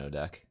Siege Rhino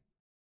deck.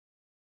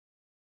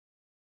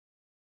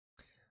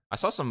 I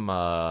saw some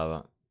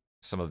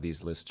of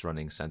these lists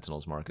running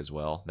Sentinel's Mark as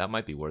well. That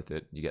might be worth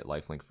it. You get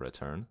lifelink for a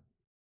turn.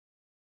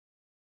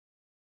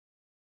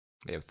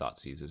 They have Thought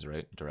Seizes,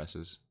 right?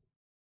 Duresses.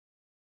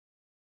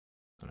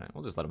 Alright,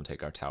 we'll just let them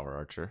take our Tower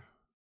Archer.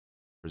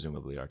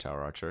 Presumably our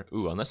Tower Archer.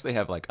 Ooh, unless they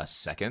have like a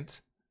second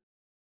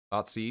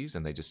Thought Seize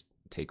and they just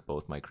take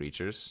both my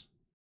creatures.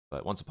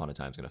 But Once Upon a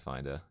Time is going to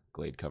find a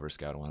Gladecover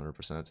Scout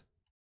 100%.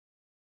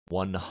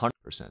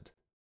 100%.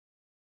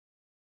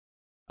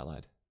 I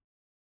lied.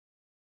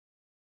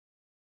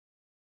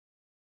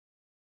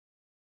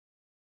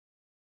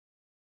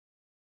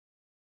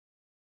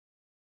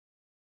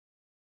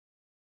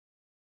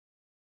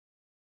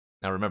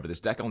 Now remember, this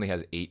deck only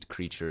has 8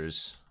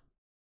 creatures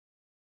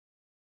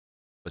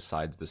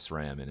besides the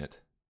Sram in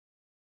it.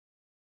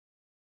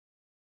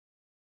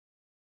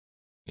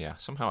 Yeah,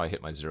 somehow I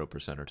hit my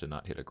 0%er to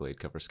not hit a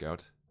Gladecover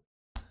Scout.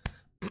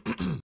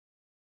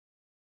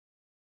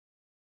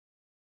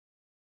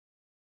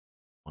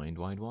 Wind,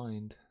 wind,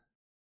 wind.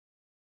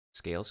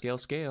 Scale, scale,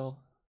 scale.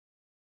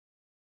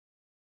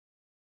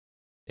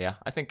 Yeah,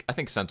 I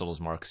think Sentinel's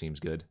Mark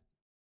seems good.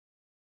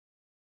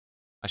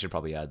 I should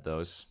probably add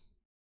those.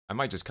 I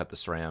might just cut the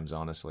Srams,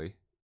 honestly.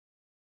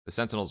 The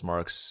Sentinel's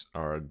Marks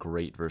are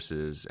great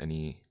versus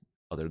any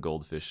other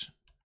goldfish.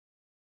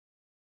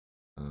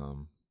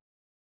 And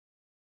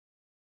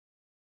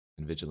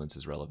Vigilance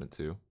is relevant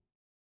too.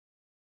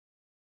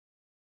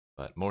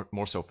 But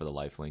more so for the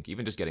lifelink.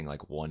 Even just getting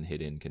like one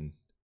hit in can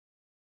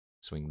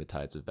swing the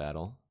tides of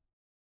battle.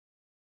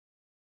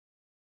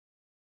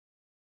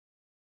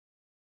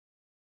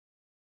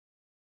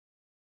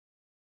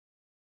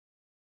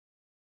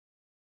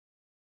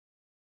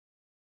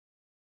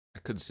 I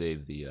could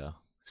save the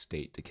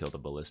state to kill the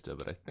ballista,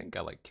 but I think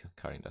I like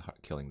kind of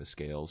killing the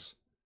scales.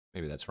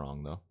 Maybe that's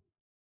wrong though.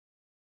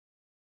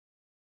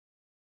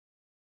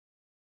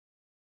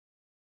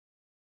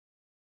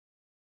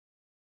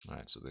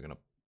 Alright, so they're gonna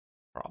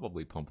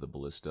probably pump the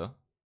ballista.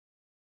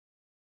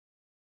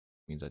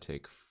 Means I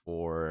take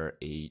 4,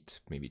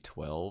 8, maybe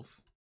 12.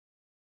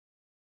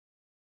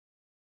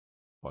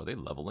 Are they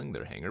leveling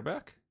their hanger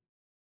back?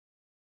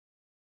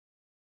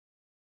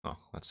 Oh,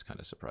 that's kind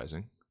of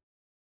surprising.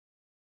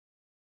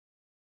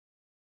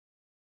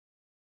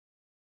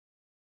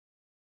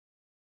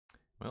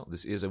 Well,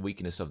 this is a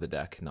weakness of the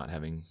deck, not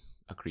having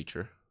a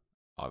creature,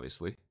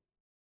 obviously.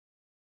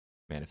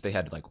 Man, if they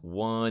had like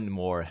one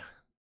more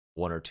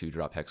 1 or 2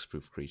 drop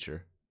hexproof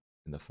creature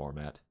in the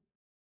format.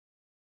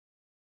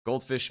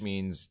 Goldfish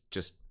means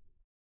just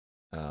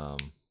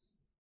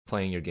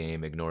playing your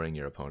game, ignoring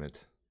your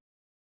opponent.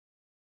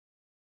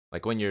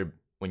 Like when you're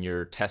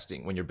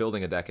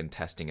building a deck and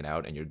testing it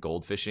out and you're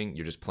goldfishing,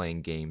 you're just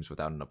playing games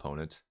without an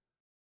opponent.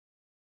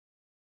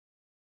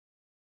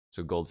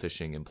 So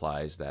goldfishing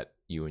implies that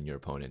you and your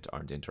opponent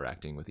aren't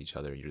interacting with each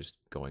other. You're just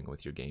going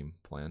with your game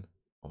plan,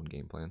 own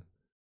game plan.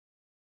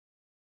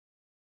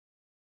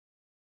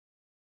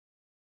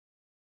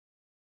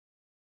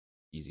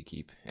 Easy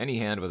keep. Any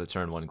hand with a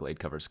turn 1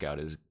 Gladecover Scout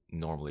is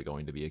normally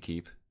going to be a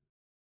keep.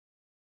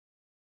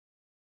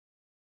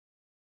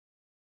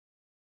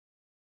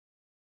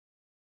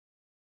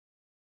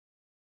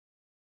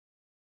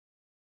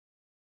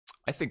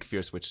 I think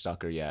Fierce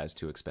Witchstalker, yeah, is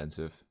too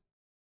expensive.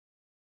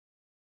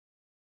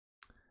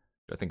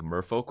 I think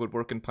Merfolk would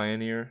work in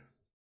Pioneer.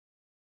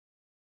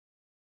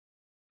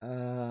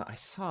 I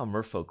saw a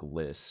Merfolk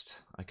list.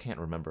 I can't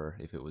remember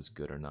if it was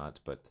good or not,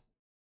 but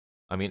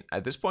I mean,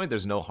 at this point,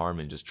 there's no harm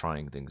in just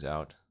trying things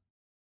out.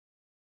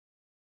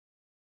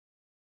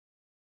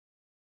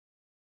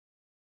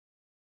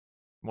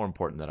 More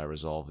important that I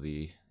resolve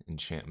the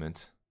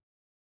enchantment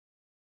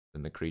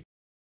than the creature.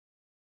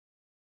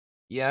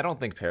 Yeah, I don't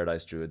think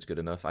Paradise Druid's good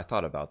enough. I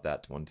thought about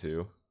that one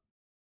too.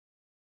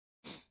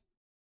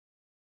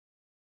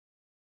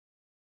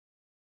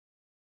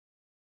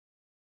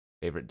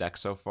 Favorite deck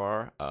so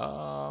far?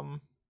 I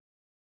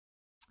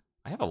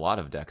have a lot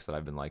of decks that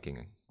I've been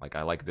liking. Like,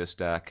 I like this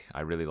deck.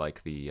 I really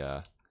like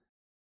the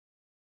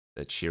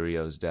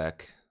Cheerios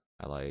deck.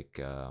 I like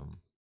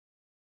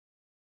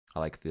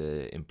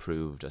the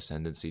improved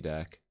Ascendancy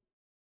deck.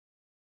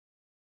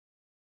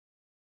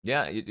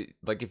 Yeah,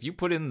 like if you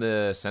put in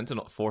the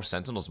 4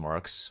 Sentinels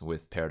marks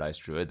with Paradise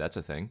Druid, that's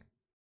a thing.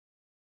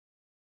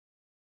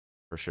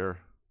 For sure.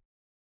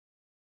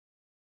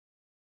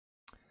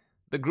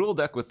 The Gruul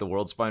deck with the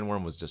Worldspine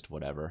Worm was just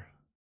whatever.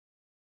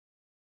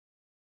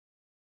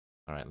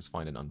 Alright, let's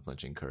find an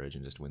Unflinching Courage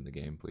and just win the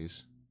game,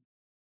 please.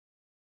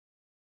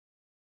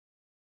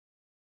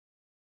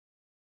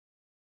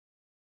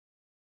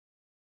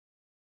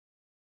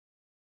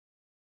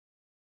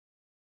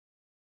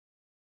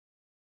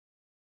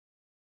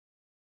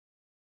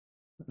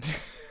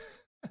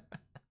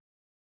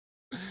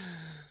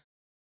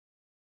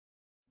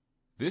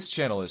 This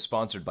channel is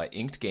sponsored by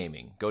Inked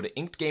Gaming. Go to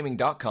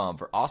inkedgaming.com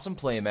for awesome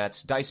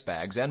playmats, dice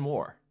bags, and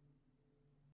more.